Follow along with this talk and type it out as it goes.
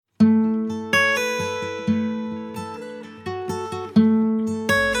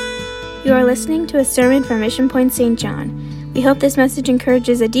You are listening to a sermon from Mission Point St. John. We hope this message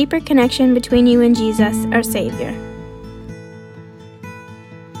encourages a deeper connection between you and Jesus, our Savior.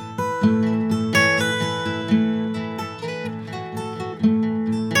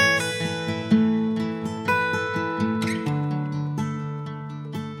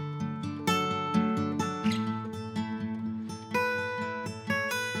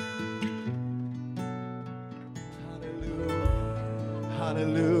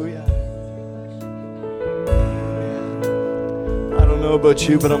 Hallelujah. I don't know about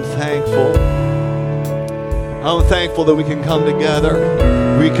you, but I'm thankful. I'm thankful that we can come together.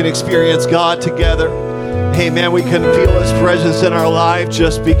 We can experience God together. Hey, man, we can feel His presence in our life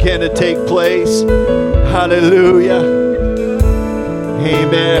just begin to take place. Hallelujah.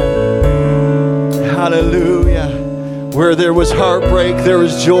 Amen. Hallelujah. Where there was heartbreak, there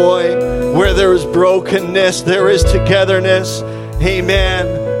was joy. Where there is brokenness, there is togetherness. Amen.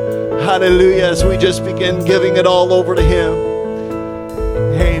 Hallelujah. As we just begin giving it all over to Him.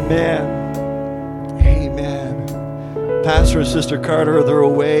 Amen. Amen. Pastor and Sister Carter, they're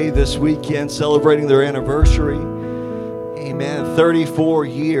away this weekend celebrating their anniversary. Amen. 34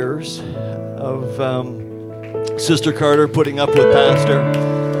 years of Sister Carter putting up with Pastor.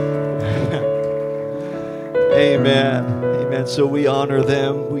 Amen. Amen. So we honor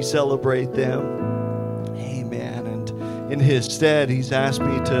them. We celebrate them. Amen. And in His stead, He's asked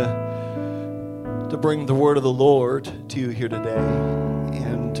me to bring the word of the Lord to you here today.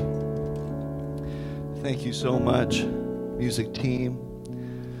 And thank you so much, music team.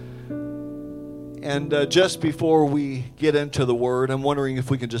 And just before we get into the word, I'm wondering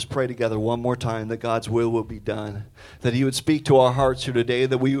if we can just pray together one more time that God's will be done, that He would speak to our hearts here today,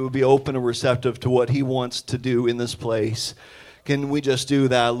 that we would be open and receptive to what He wants to do in this place. Can we just do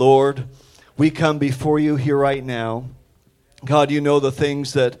that? Lord, we come before you here right now. God, you know the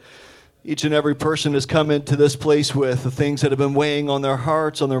things that each and every person has come into this place with, the things that have been weighing on their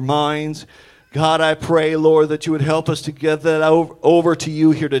hearts, on their minds. God, I pray, Lord, that you would help us to get that over to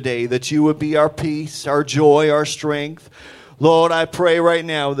you here today, that you would be our peace, our joy, our strength. Lord, I pray right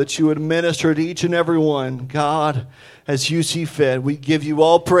now that you would minister to each and every one, God, as you see fit. We give you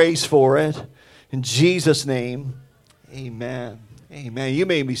all praise for it. In Jesus' name, amen. Amen. You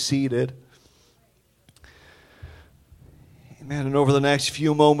may be seated. Amen. And over the next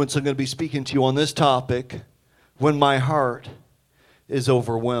few moments, I'm going to be speaking to you on this topic, when my heart is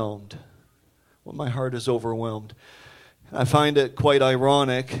overwhelmed. When my heart is overwhelmed. I find it quite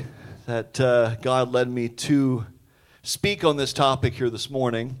ironic that God led me to speak on this topic here this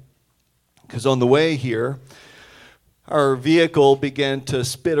morning, because on the way here, our vehicle began to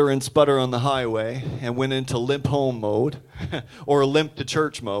spitter and sputter on the highway and went into limp home mode, or limp to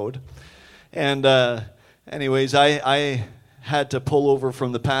church mode. And anyways, I had to pull over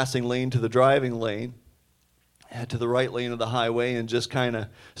from the passing lane to the driving lane, to the right lane of the highway, and just kind of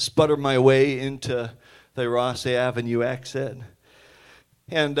sputter my way into the Ross Avenue exit.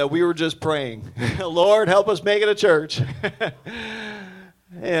 And we were just praying, Lord, help us make it a church.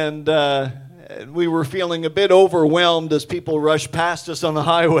 And we were feeling a bit overwhelmed as people rushed past us on the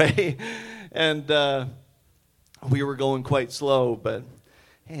highway. And we were going quite slow. But,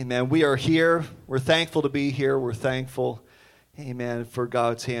 hey, man, we are here. We're thankful to be here. We're thankful, amen, for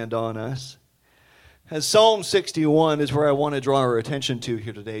God's hand on us. As Psalm 61 is where I want to draw our attention to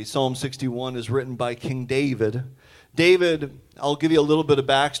here today. Psalm 61 is written by King David. David, I'll give you a little bit of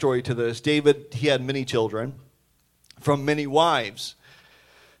backstory to this. David, he had many children from many wives.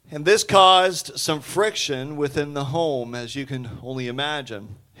 And this caused some friction within the home, as you can only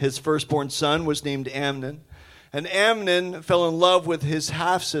imagine. His firstborn son was named Amnon. And Amnon fell in love with his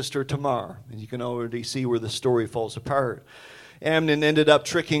half-sister Tamar. And you can already see where the story falls apart. Amnon ended up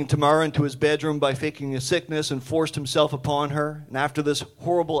tricking Tamar into his bedroom by faking a sickness and forced himself upon her. And after this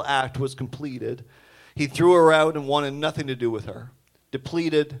horrible act was completed, he threw her out and wanted nothing to do with her.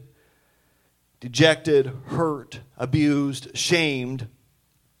 Depleted, dejected, hurt, abused, shamed.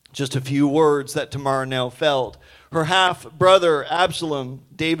 Just a few words that Tamar now felt. Her half-brother, Absalom,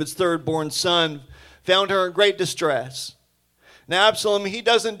 David's third-born son, found her in great distress. Now, Absalom, he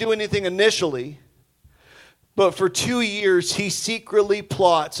doesn't do anything initially, but for 2 years, he secretly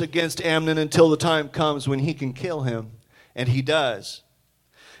plots against Amnon until the time comes when he can kill him, and he does.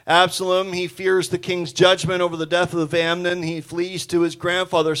 Absalom, he fears the king's judgment over the death of Amnon. He flees to his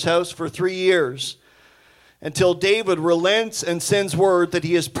grandfather's house for 3 years until David relents and sends word that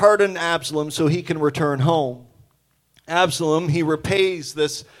he has pardoned Absalom so he can return home. Absalom, he repays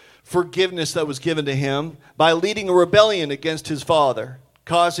this forgiveness that was given to him by leading a rebellion against his father,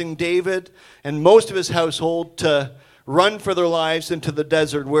 causing David and most of his household to run for their lives into the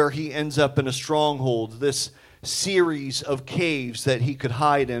desert, where he ends up in a stronghold, this series of caves that he could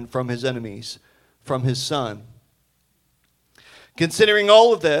hide in from his enemies, from his son. Considering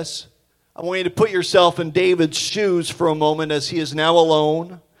all of this, I want you to put yourself in David's shoes for a moment, as he is now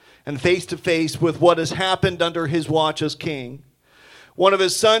alone and face to face with what has happened under his watch as king. One of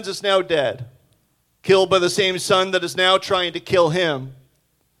his sons is now dead, killed by the same son that is now trying to kill him.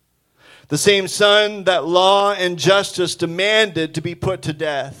 The same son that law and justice demanded to be put to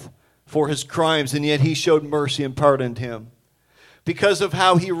death for his crimes, and yet he showed mercy and pardoned him because of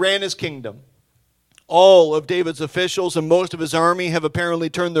how he ran his kingdom. All of David's officials and most of his army have apparently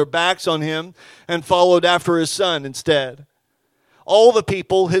turned their backs on him and followed after his son instead. All the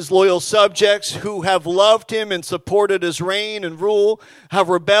people, his loyal subjects, who have loved him and supported his reign and rule, have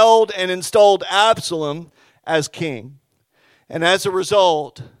rebelled and installed Absalom as king. And as a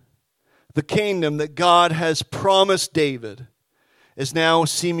result, the kingdom that God has promised David is now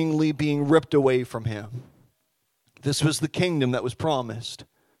seemingly being ripped away from him. This was the kingdom that was promised.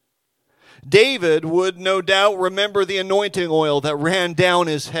 David would no doubt remember the anointing oil that ran down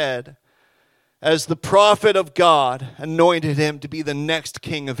his head as the prophet of God anointed him to be the next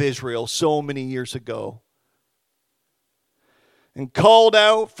king of Israel so many years ago. And called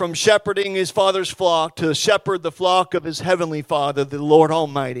out from shepherding his father's flock to shepherd the flock of his heavenly Father, the Lord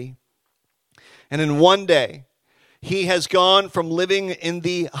Almighty. And in one day, he has gone from living in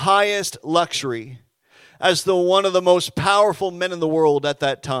the highest luxury as one of the most powerful men in the world at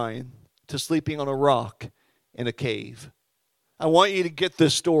that time to sleeping on a rock in a cave. I want you to get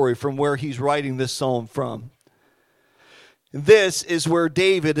this story from where he's writing this psalm from. This is where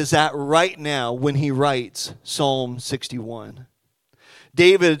David is at right now when he writes Psalm 61.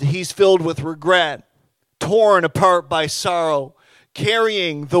 David, he's filled with regret, torn apart by sorrow,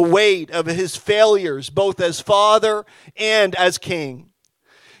 carrying the weight of his failures, both as father and as king.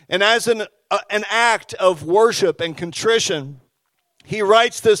 And as an act of worship and contrition, he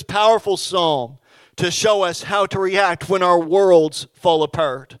writes this powerful psalm to show us how to react when our worlds fall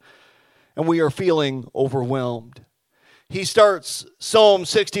apart and we are feeling overwhelmed. He starts Psalm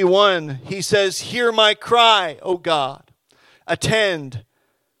 61. He says, "Hear my cry, O God. Attend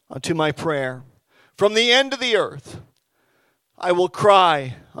unto my prayer. From the end of the earth I will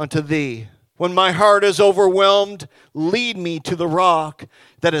cry unto thee. When my heart is overwhelmed, lead me to the rock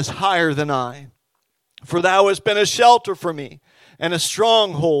that is higher than I. For thou hast been a shelter for me, and a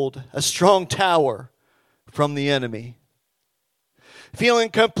stronghold, a strong tower from the enemy." Feeling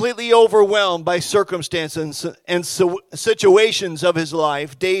completely overwhelmed by circumstances and situations of his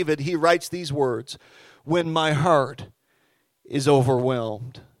life, David, he writes these words, "When my heart is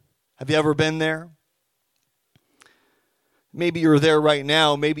overwhelmed." Have you ever been there? Maybe you're there right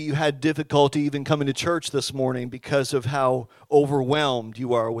now. Maybe you had difficulty even coming to church this morning because of how overwhelmed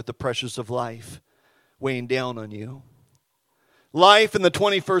you are with the pressures of life weighing down on you. Life in the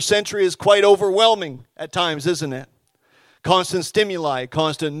 21st century is quite overwhelming at times, isn't it? Constant stimuli,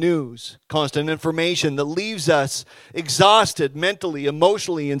 constant news, constant information that leaves us exhausted mentally,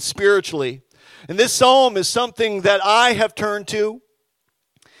 emotionally, and spiritually. And this psalm is something that I have turned to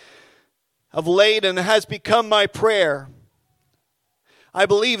of late and has become my prayer. I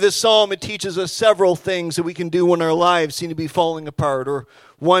believe this psalm, it teaches us several things that we can do when our lives seem to be falling apart, or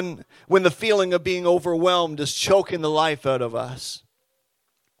when the feeling of being overwhelmed is choking the life out of us.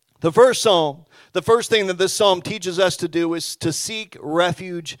 The first thing that this psalm teaches us to do is to seek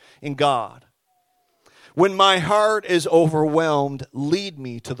refuge in God. When my heart is overwhelmed, lead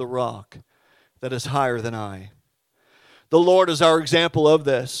me to the rock that is higher than I. The Lord is our example of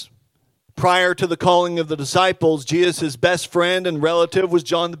this. Prior to the calling of the disciples, Jesus' best friend and relative was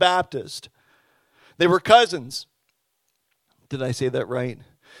John the Baptist. They were cousins. Did I say that right?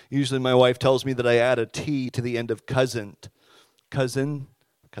 Usually my wife tells me that I add a T to the end of cousin. Cousin.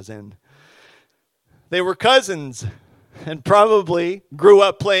 They were cousins and probably grew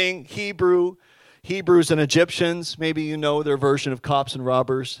up playing Hebrews and Egyptians. Maybe you know their version of cops and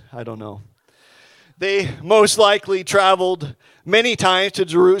robbers. I don't know. They most likely traveled many times to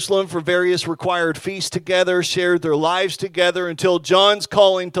Jerusalem for various required feasts together, shared their lives together until John's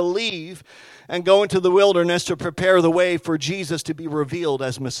calling to leave and go into the wilderness to prepare the way for Jesus to be revealed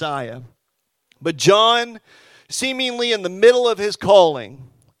as Messiah. But John, seemingly in the middle of his calling,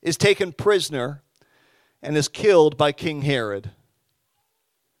 is taken prisoner and is killed by King Herod.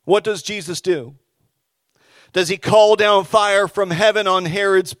 What does Jesus do? Does he call down fire from heaven on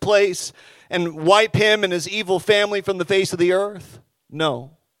Herod's place and wipe him and his evil family from the face of the earth?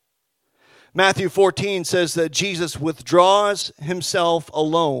 No. Matthew 14 says that Jesus withdraws himself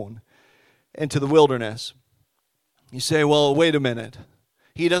alone into the wilderness. You say, well, wait a minute.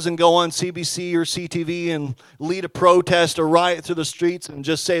 He doesn't go on CBC or CTV and lead a protest or riot through the streets and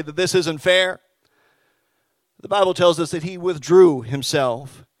just say that this isn't fair. The Bible tells us that he withdrew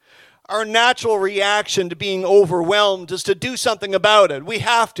himself. Our natural reaction to being overwhelmed is to do something about it. We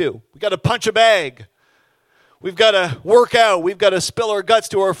have to. We've got to punch a bag. We've got to work out. We've got to spill our guts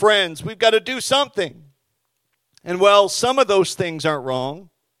to our friends. We've got to do something. And well, some of those things aren't wrong.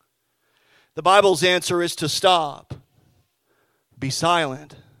 The Bible's answer is to stop, be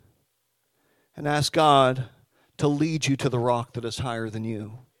silent, and ask God to lead you to the rock that is higher than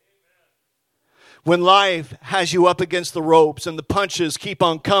you. When life has you up against the ropes and the punches keep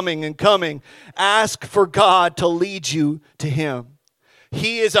on coming and coming, ask for God to lead you to Him.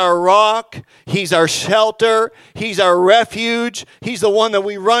 He is our rock. He's our shelter. He's our refuge. He's the one that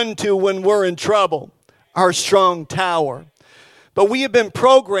we run to when we're in trouble, our strong tower. But we have been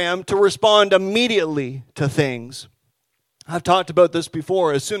programmed to respond immediately to things. I've talked about this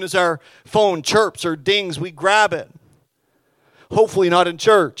before. As soon as our phone chirps or dings, we grab it. Hopefully not in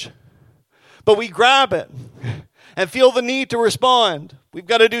church. But we grab it and feel the need to respond. We've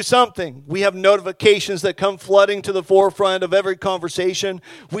got to do something. We have notifications that come flooding to the forefront of every conversation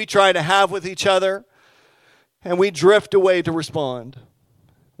we try to have with each other. And we drift away to respond.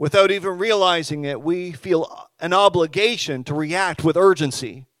 Without even realizing it, we feel an obligation to react with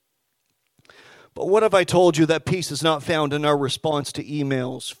urgency. But what if I told you that peace is not found in our response to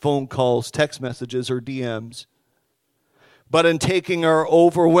emails, phone calls, text messages, or DMs, but in taking our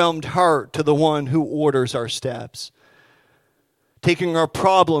overwhelmed heart to the one who orders our steps, taking our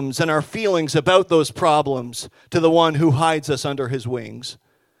problems and our feelings about those problems to the one who hides us under his wings.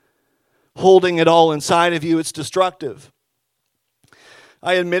 Holding it all inside of you, it's destructive.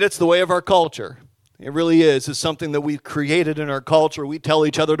 I admit it's the way of our culture. It really is. It's something that we've created in our culture. We tell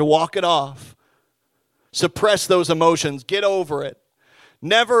each other to walk it off. Suppress those emotions. Get over it.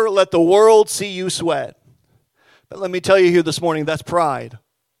 Never let the world see you sweat. But let me tell you here this morning, that's pride.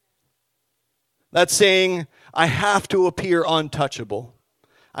 That's saying, I have to appear untouchable.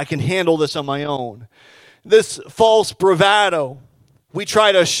 I can handle this on my own. This false bravado we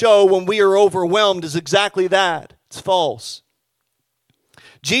try to show when we are overwhelmed is exactly that. It's false.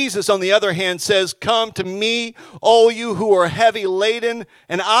 Jesus, on the other hand, says, come to me, all you who are heavy laden,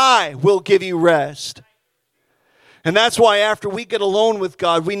 and I will give you rest. And that's why after we get alone with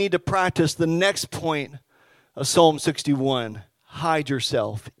God, we need to practice the next point of Psalm 61. Hide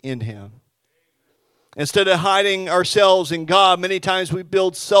yourself in Him. Instead of hiding ourselves in God, many times we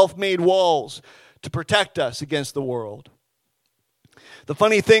build self-made walls to protect us against the world. The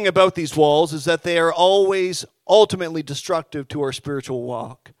funny thing about these walls is that they are always ultimately destructive to our spiritual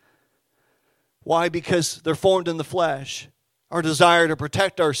walk. Why? Because they're formed in the flesh, our desire to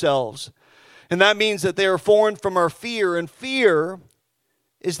protect ourselves. And that means that they are formed from our fear, and fear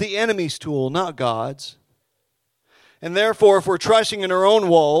is the enemy's tool, not God's. And therefore, if we're trusting in our own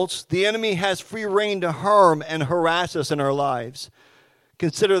walls, the enemy has free rein to harm and harass us in our lives.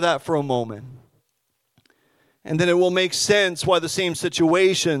 Consider that for a moment. And then it will make sense why the same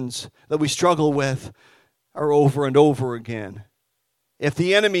situations that we struggle with are over and over again. If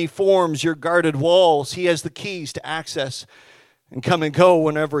the enemy forms your guarded walls, he has the keys to access and come and go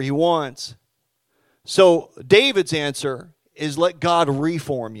whenever he wants. So David's answer is let God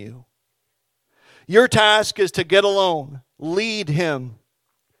reform you. Your task is to get alone, lead him.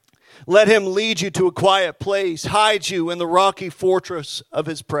 Let him lead you to a quiet place, hide you in the rocky fortress of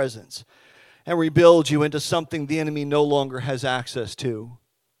his presence, and rebuild you into something the enemy no longer has access to.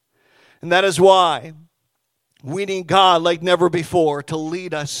 And that is why we need God like never before to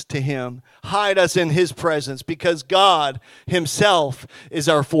lead us to him, hide us in his presence, because God himself is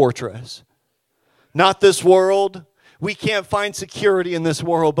our fortress. Not this world. We can't find security in this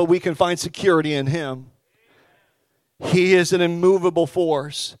world, but we can find security in him. He is an immovable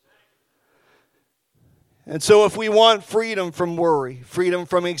force. And so if we want freedom from worry, freedom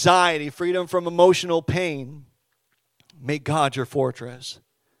from anxiety, freedom from emotional pain, make God your fortress.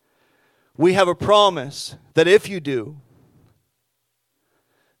 We have a promise that if you do,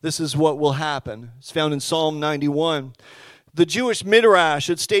 this is what will happen. It's found in Psalm 91. The Jewish Midrash,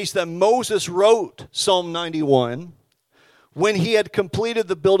 it states that Moses wrote Psalm 91 when he had completed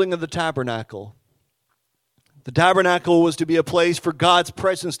the building of the tabernacle. The tabernacle was to be a place for God's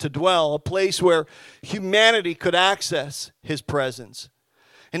presence to dwell, a place where humanity could access his presence.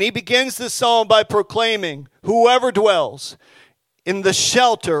 And he begins this psalm by proclaiming, whoever dwells in the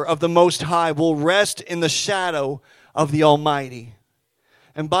shelter of the Most High will rest in the shadow of the Almighty.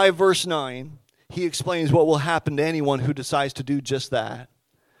 And by verse 9, he explains what will happen to anyone who decides to do just that.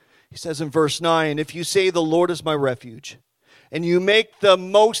 He says in verse 9, if you say the Lord is my refuge, and you make the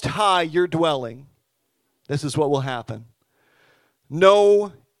Most High your dwelling, this is what will happen.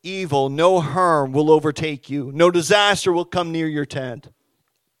 No evil, no harm will overtake you. No disaster will come near your tent.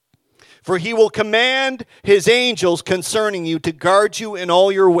 For he will command his angels concerning you to guard you in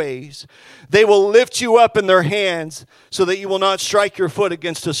all your ways. They will lift you up in their hands so that you will not strike your foot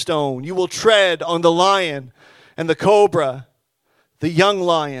against a stone. You will tread on the lion and the cobra, the young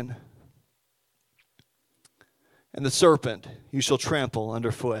lion, and the serpent you shall trample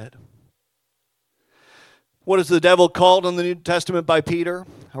underfoot. What is the devil called in the New Testament by Peter?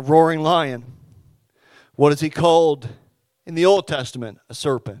 A roaring lion. What is he called in the Old Testament? A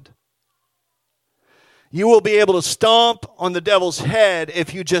serpent. You will be able to stomp on the devil's head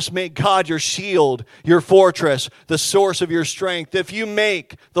if you just make God your shield, your fortress, the source of your strength. If you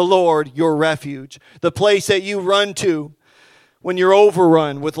make the Lord your refuge, the place that you run to when you're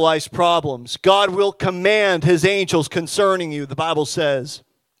overrun with life's problems. God will command his angels concerning you, the Bible says.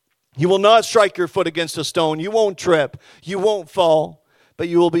 You will not strike your foot against a stone. You won't trip. You won't fall. But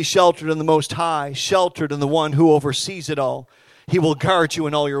you will be sheltered in the Most High, sheltered in the one who oversees it all. He will guard you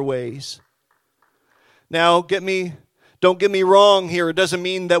in all your ways. Now, don't get me wrong here. It doesn't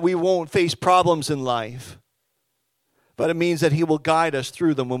mean that we won't face problems in life. But it means that he will guide us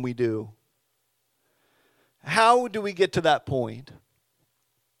through them when we do. How do we get to that point?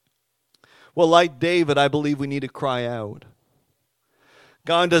 Well, like David, I believe we need to cry out.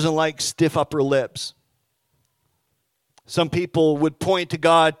 God doesn't like stiff upper lips. Some people would point to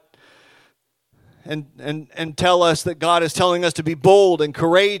God and tell us that God is telling us to be bold and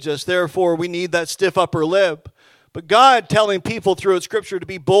courageous. Therefore, we need that stiff upper lip. But God telling people through Scripture to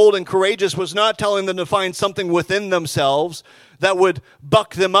be bold and courageous was not telling them to find something within themselves that would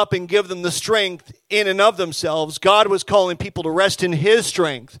buck them up and give them the strength in and of themselves. God was calling people to rest in his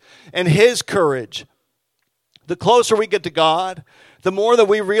strength and his courage. The closer we get to God, the more that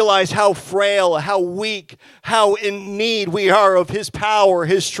we realize how frail, how weak, how in need we are of his power,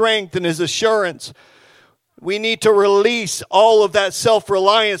 his strength, and his assurance. We need to release all of that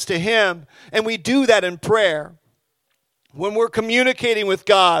self-reliance to him, and we do that in prayer. When we're communicating with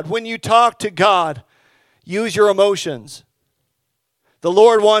God, when you talk to God, use your emotions. The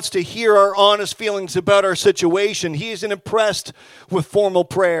Lord wants to hear our honest feelings about our situation. He isn't impressed with formal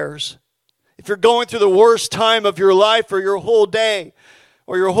prayers. If you're going through the worst time of your life or your whole day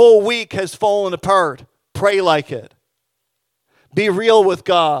or your whole week has fallen apart, pray like it. Be real with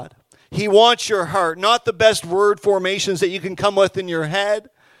God. He wants your heart, not the best word formations that you can come with in your head.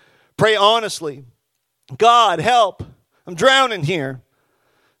 Pray honestly. God, help. I'm drowning here.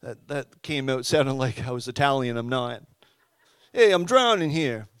 That came out sounding like I was Italian. I'm not. Hey, I'm drowning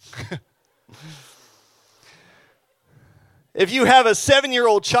here. If you have a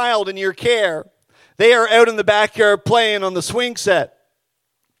 7-year-old child in your care, they are out in the backyard playing on the swing set,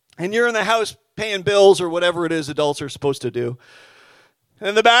 and you're in the house paying bills or whatever it is adults are supposed to do. And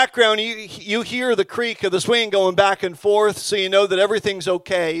in the background, you hear the creak of the swing going back and forth, so you know that everything's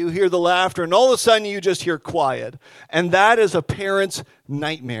okay. You hear the laughter, and all of a sudden you just hear quiet. And that is a parent's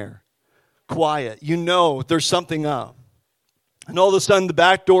nightmare. Quiet. You know there's something up. And all of a sudden, the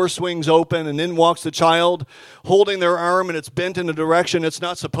back door swings open, and in walks the child, holding their arm, and it's bent in a direction it's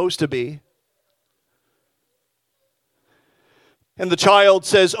not supposed to be. And the child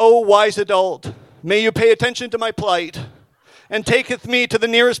says, "Oh, wise adult, may you pay attention to my plight, and taketh me to the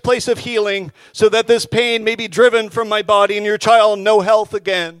nearest place of healing, so that this pain may be driven from my body, and your child know health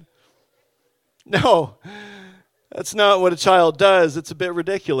again." No, that's not what a child does. It's a bit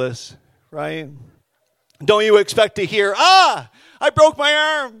ridiculous, right? Don't you expect to hear, I broke my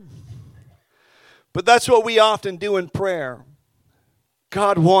arm. But that's what we often do in prayer.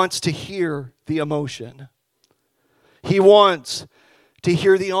 God wants to hear the emotion. He wants to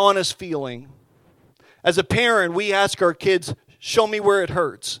hear the honest feeling. As a parent, we ask our kids, show me where it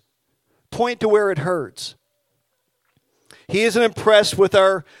hurts. Point to where it hurts. He isn't impressed with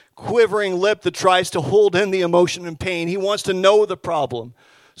our quivering lip that tries to hold in the emotion and pain. He wants to know the problem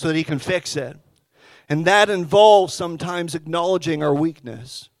so that he can fix it. And that involves sometimes acknowledging our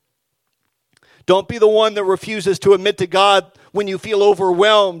weakness. Don't be the one that refuses to admit to God when you feel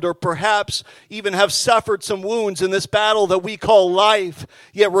overwhelmed or perhaps even have suffered some wounds in this battle that we call life,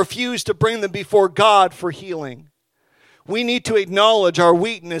 yet refuse to bring them before God for healing. We need to acknowledge our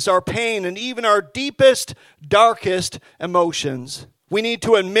weakness, our pain, and even our deepest, darkest emotions. We need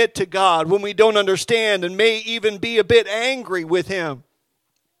to admit to God when we don't understand and may even be a bit angry with him.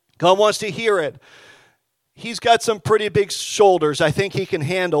 God wants to hear it. He's got some pretty big shoulders. I think he can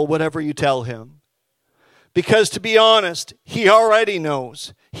handle whatever you tell him. Because to be honest, he already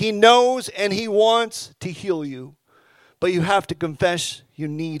knows. He knows and he wants to heal you. But you have to confess you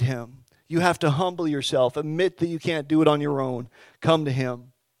need him. You have to humble yourself. Admit that you can't do it on your own. Come to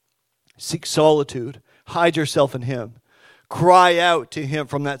him. Seek solitude. Hide yourself in him. Cry out to him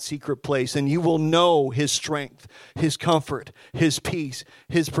from that secret place, and you will know his strength, his comfort, his peace,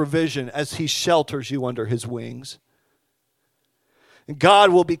 his provision as he shelters you under his wings.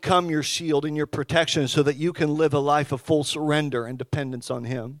 God will become your shield and your protection so that you can live a life of full surrender and dependence on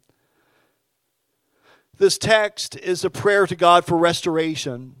him. This text is a prayer to God for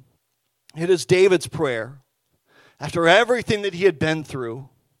restoration. It is David's prayer. After everything that he had been through,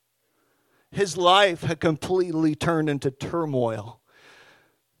 his life had completely turned into turmoil.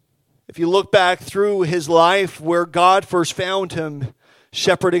 If you look back through his life where God first found him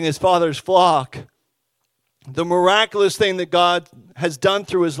shepherding his father's flock, the miraculous thing that God has done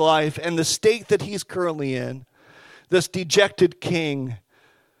through his life and the state that he's currently in, this dejected king,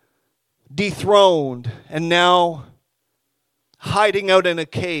 dethroned and now hiding out in a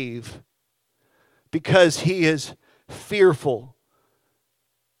cave because he is fearful.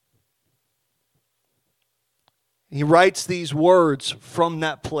 He writes these words from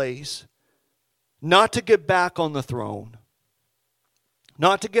that place, not to get back on the throne,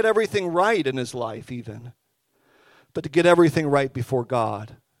 not to get everything right in his life even, but to get everything right before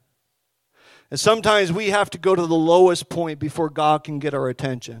God. And sometimes we have to go to the lowest point before God can get our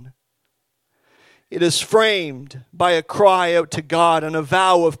attention. It is framed by a cry out to God and a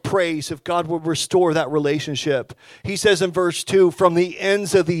vow of praise if God would restore that relationship. He says in verse 2, from the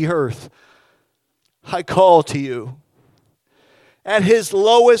ends of the earth, I call to you. At his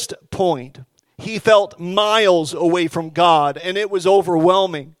lowest point, he felt miles away from God, and it was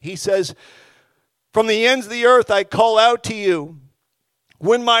overwhelming. He says, from the ends of the earth, I call out to you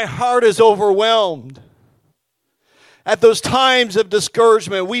when my heart is overwhelmed. At those times of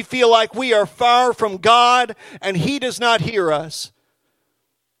discouragement, we feel like we are far from God and he does not hear us.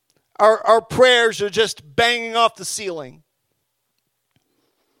 Our prayers are just banging off the ceiling.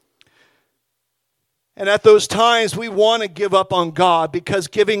 And at those times, we want to give up on God because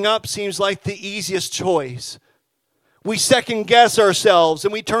giving up seems like the easiest choice. We second guess ourselves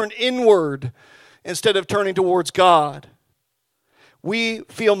and we turn inward instead of turning towards God. We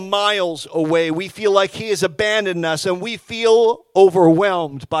feel miles away. We feel like he has abandoned us, and we feel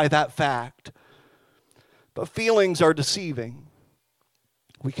overwhelmed by that fact. But feelings are deceiving.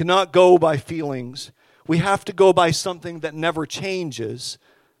 We cannot go by feelings. We have to go by something that never changes.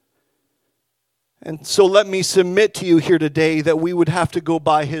 And so let me submit to you here today that we would have to go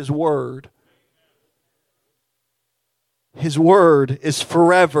by his word. His word is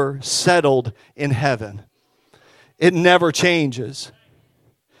forever settled in heaven. It never changes.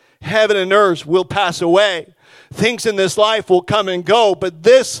 Heaven and earth will pass away. Things in this life will come and go, but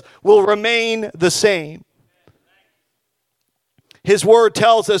this will remain the same. His word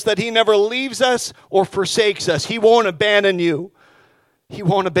tells us that he never leaves us or forsakes us. He won't abandon you. He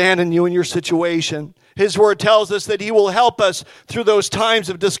won't abandon you in your situation. His word tells us that he will help us through those times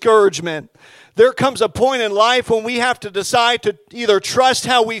of discouragement. There comes a point in life when we have to decide to either trust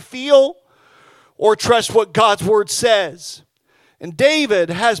how we feel or trust what God's word says. And David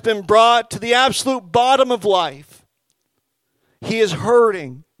has been brought to the absolute bottom of life. He is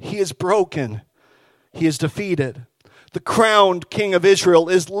hurting. He is broken. He is defeated. The crowned king of Israel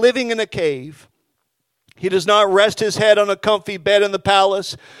is living in a cave. He does not rest his head on a comfy bed in the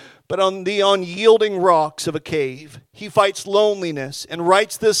palace, but on the unyielding rocks of a cave. He fights loneliness and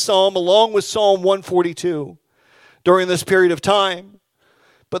writes this psalm along with Psalm 142 during this period of time.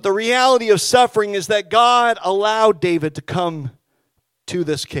 But the reality of suffering is that God allowed David to come to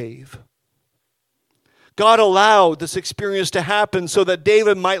this cave. God allowed this experience to happen so that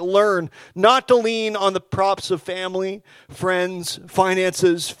David might learn not to lean on the props of family, friends,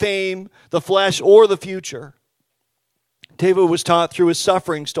 finances, fame, the flesh, or the future. David was taught through his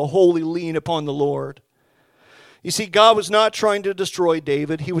sufferings to wholly lean upon the Lord. You see, God was not trying to destroy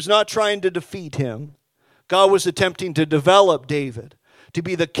David. He was not trying to defeat him. God was attempting to develop David to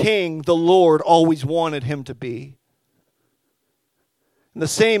be the king the Lord always wanted him to be. And the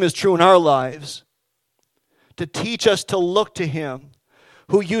same is true in our lives. To teach us to look to him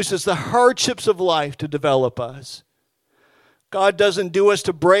who uses the hardships of life to develop us. God doesn't do us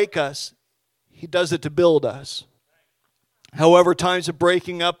to break us. He does it to build us. However, times of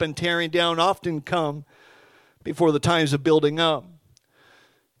breaking up and tearing down often come before the times of building up.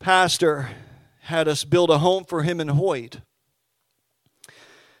 Pastor had us build a home for him in Hoyt.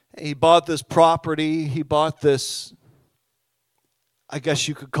 He bought this property. He bought this, I guess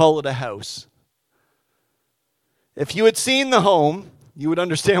you could call it a house. If you had seen the home, you would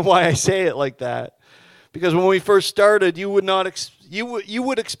understand why I say it like that. Because when we first started, you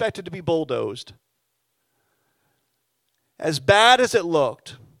would expect it to be bulldozed. As bad as it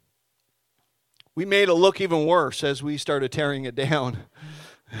looked, we made it look even worse as we started tearing it down.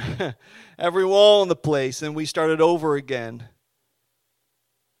 Every wall in the place, and we started over again.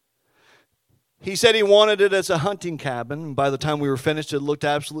 He said he wanted it as a hunting cabin. By the time we were finished, it looked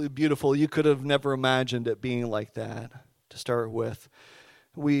absolutely beautiful. You could have never imagined it being like that to start with.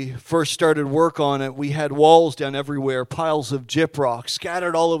 We first started work on it. We had walls down everywhere, piles of gyprock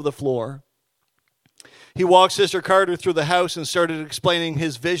scattered all over the floor. He walked Sister Carter through the house and started explaining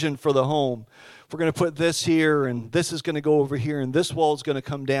his vision for the home. We're going to put this here, and this is going to go over here, and this wall is going to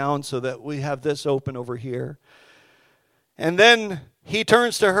come down so that we have this open over here. And then he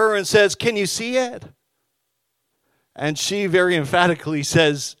turns to her and says, "Can you see it?" And she very emphatically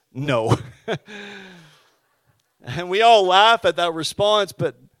says, "No." And we all laugh at that response,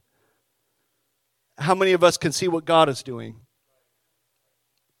 but how many of us can see what God is doing?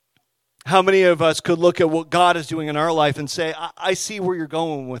 How many of us could look at what God is doing in our life and say, I see where you're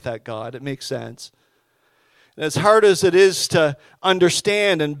going with that, God. It makes sense. And as hard as it is to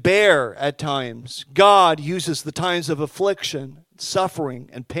understand and bear at times, God uses the times of affliction, suffering,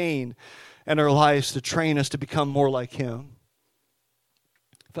 and pain in our lives to train us to become more like Him.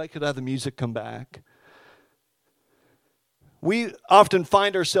 If I could have the music come back. We often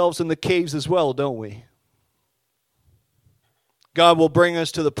find ourselves in the caves as well, don't we? God will bring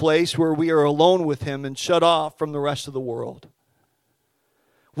us to the place where we are alone with Him and shut off from the rest of the world.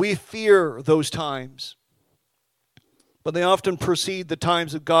 We fear those times, but they often precede the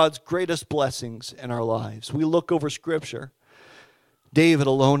times of God's greatest blessings in our lives. We look over Scripture. David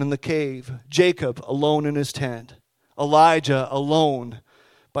alone in the cave, Jacob alone in his tent, Elijah alone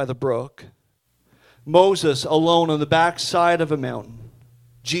by the brook, Moses alone on the backside of a mountain,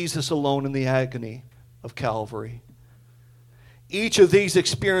 Jesus alone in the agony of Calvary. Each of these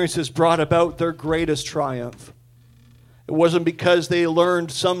experiences brought about their greatest triumph. It wasn't because they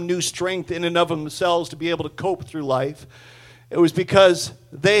learned some new strength in and of themselves to be able to cope through life. It was because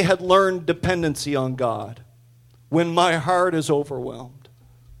they had learned dependency on God. When my heart is overwhelmed.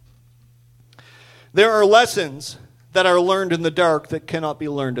 There are lessons that are learned in the dark that cannot be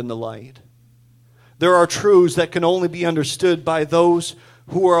learned in the light. There are truths that can only be understood by those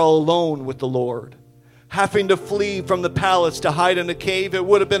who are alone with the Lord. Having to flee from the palace to hide in a cave, it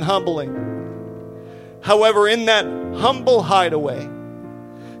would have been humbling. However, in that humble hideaway,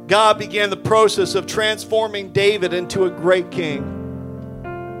 God began the process of transforming David into a great king.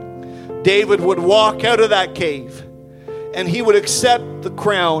 David would walk out of that cave, and he would accept the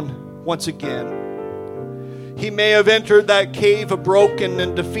crown once again. He may have entered that cave a broken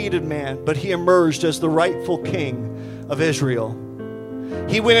and defeated man, but he emerged as the rightful king of Israel.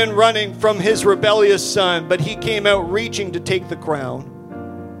 He went in running from his rebellious son, but he came out reaching to take the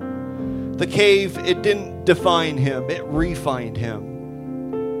crown. The cave, it didn't define him, it refined him.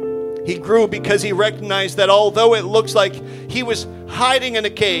 He grew because he recognized that although it looks like he was hiding in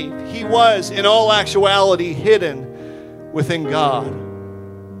a cave, he was, in all actuality, hidden within God.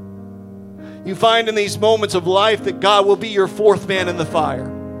 You find in these moments of life that God will be your fourth man in the fire.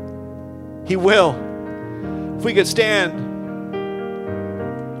 He will. If we could stand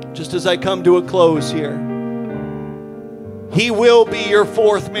just as I come to a close here. He will be your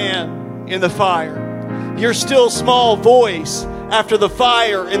fourth man in the fire. Your still small voice after the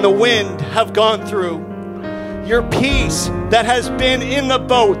fire and the wind have gone through. Your peace that has been in the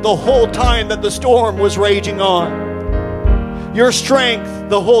boat the whole time that the storm was raging on. Your strength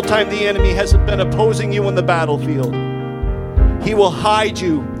the whole time the enemy has been opposing you in the battlefield. He will hide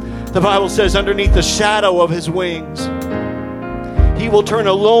you, the Bible says, underneath the shadow of His wings. He will turn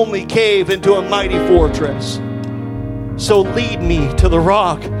a lonely cave into a mighty fortress. So lead me to the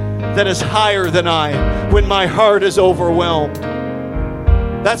rock that is higher than I when my heart is overwhelmed.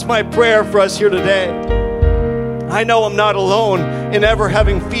 That's my prayer for us here today. I know I'm not alone in ever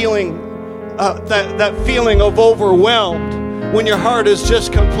having that feeling of overwhelmed when your heart is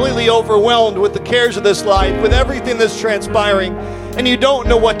just completely overwhelmed with the cares of this life, with everything that's transpiring, and you don't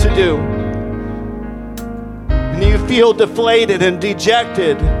know what to do. And you feel deflated and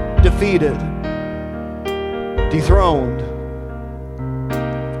dejected, defeated, dethroned.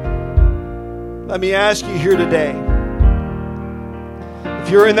 Let me ask you here today, if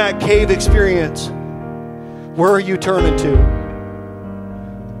you're in that cave experience, where are you turning to?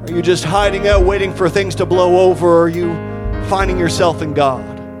 Are you just hiding out, waiting for things to blow over, or are you finding yourself in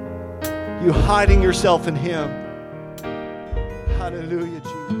God? Are you hiding yourself in Him? Hallelujah,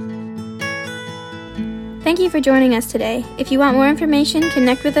 Jesus. Thank you for joining us today. If you want more information,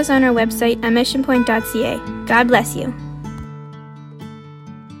 connect with us on our website at missionpoint.ca. God bless you.